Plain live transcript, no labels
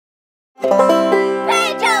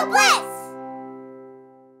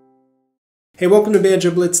Hey, welcome to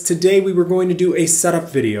Banjo Blitz. Today we were going to do a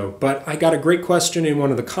setup video, but I got a great question in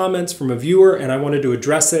one of the comments from a viewer and I wanted to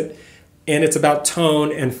address it, and it's about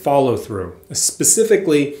tone and follow through.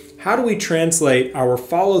 Specifically, how do we translate our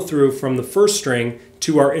follow through from the first string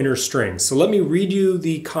to our inner strings? So let me read you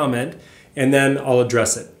the comment and then I'll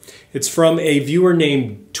address it. It's from a viewer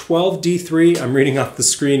named 12D3. I'm reading off the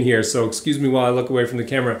screen here, so excuse me while I look away from the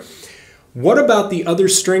camera. What about the other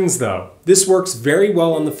strings though? This works very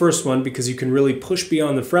well on the first one because you can really push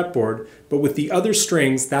beyond the fretboard, but with the other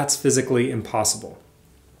strings, that's physically impossible.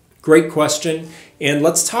 Great question, and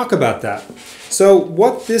let's talk about that. So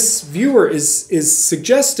what this viewer is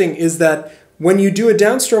suggesting is that when you do a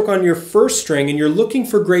downstroke on your first string and you're looking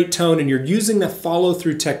for great tone and you're using the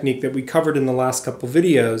follow-through technique that we covered in the last couple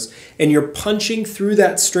videos, and you're punching through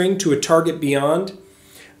that string to a target beyond,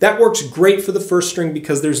 that works great for the first string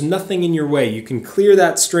because there's nothing in your way. You can clear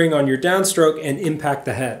that string on your downstroke and impact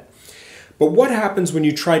the head. But what happens when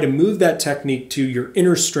you try to move that technique to your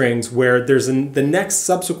inner strings where the next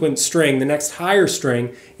subsequent string, the next higher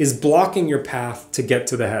string, is blocking your path to get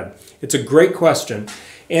to the head? It's a great question.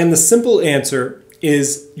 And the simple answer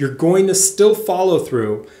is you're going to still follow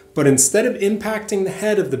through, but instead of impacting the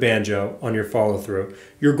head of the banjo on your follow through,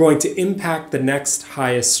 you're going to impact the next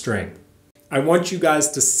highest string. I want you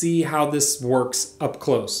guys to see how this works up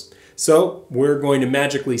close. So we're going to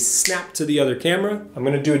magically snap to the other camera. I'm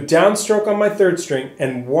going to do a downstroke on my third string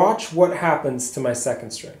and watch what happens to my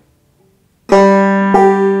second string.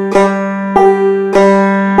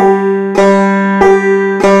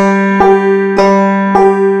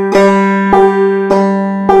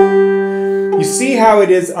 You see how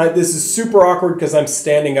it is? This is super awkward because I'm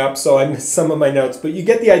standing up, so I missed some of my notes, but you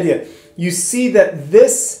get the idea. You see that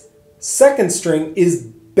this second string is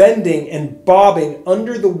bending and bobbing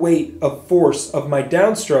under the weight of force of my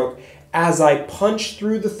downstroke as I punch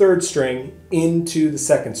through the third string into the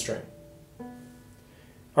second string.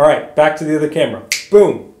 All right, back to the other camera.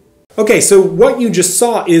 Boom. Okay, so what you just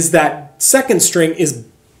saw is that second string is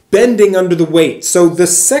bending under the weight. So the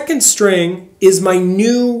second string is my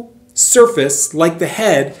new surface, like the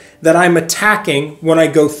head, that I'm attacking when I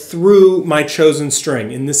go through my chosen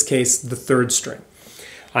string, in this case, the third string.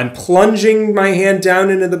 I'm plunging my hand down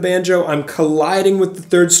into the banjo, I'm colliding with the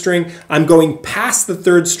third string, I'm going past the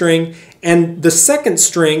third string, and the second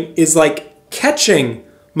string is like catching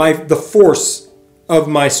the force of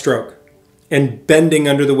my stroke and bending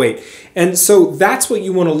under the weight. And so that's what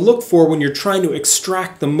you want to look for when you're trying to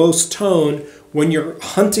extract the most tone when you're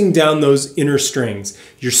hunting down those inner strings.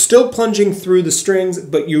 You're still plunging through the strings,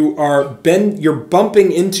 but you're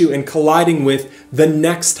bumping into and colliding with the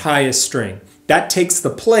next highest string. That takes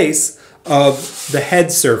the place of the head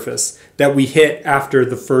surface that we hit after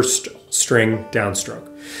the first string downstroke.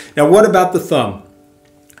 Now what about the thumb?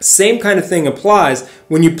 Same kind of thing applies.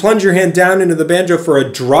 When you plunge your hand down into the banjo for a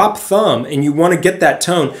drop thumb and you want to get that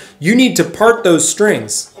tone, you need to part those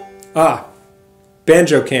strings.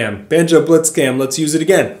 Banjo cam, Banjo Blitz cam, let's use it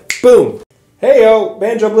again. Boom! Hey-yo,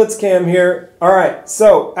 Banjo Blitz cam here. All right,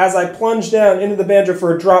 so as I plunge down into the banjo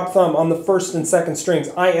for a drop thumb on the first and second strings,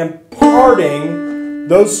 I am parting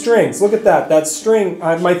those strings. Look at that, that string,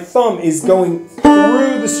 my thumb is going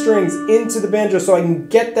through the strings into the banjo so I can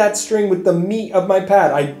get that string with the meat of my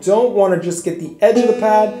pad. I don't want to just get the edge of the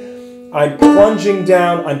pad. I'm plunging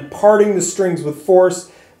down, I'm parting the strings with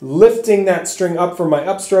force, lifting that string up for my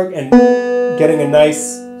upstroke and getting a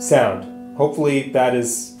nice sound. Hopefully that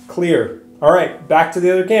is clear. All right, back to the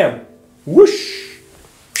other cam. Whoosh!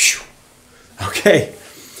 Okay,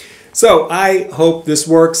 so I hope this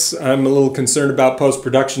works. I'm a little concerned about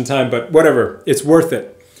post-production time, but whatever, it's worth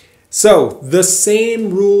it. So the same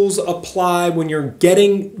rules apply when you're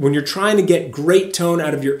trying to get great tone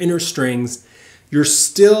out of your inner strings. You're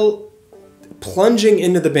still plunging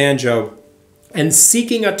into the banjo and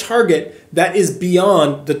seeking a target that is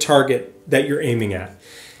beyond the target that you're aiming at.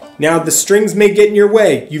 Now the strings may get in your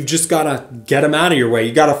way. You've just got to get them out of your way.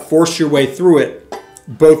 You got to force your way through it,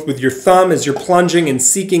 both with your thumb as you're plunging and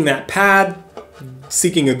seeking that pad,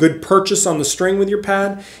 seeking a good purchase on the string with your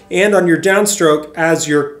pad, and on your downstroke, as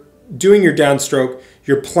you're doing your downstroke,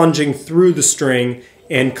 you're plunging through the string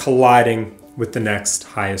and colliding with the next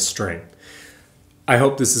highest string. I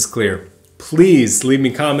hope this is clear. Please leave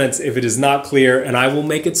me comments if it is not clear and I will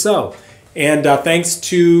make it so. And thanks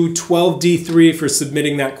to 12D3 for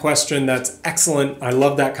submitting that question. That's excellent. I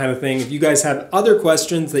love that kind of thing. If you guys have other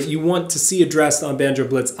questions that you want to see addressed on Banjo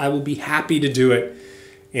Blitz, I will be happy to do it.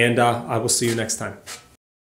 And I will see you next time.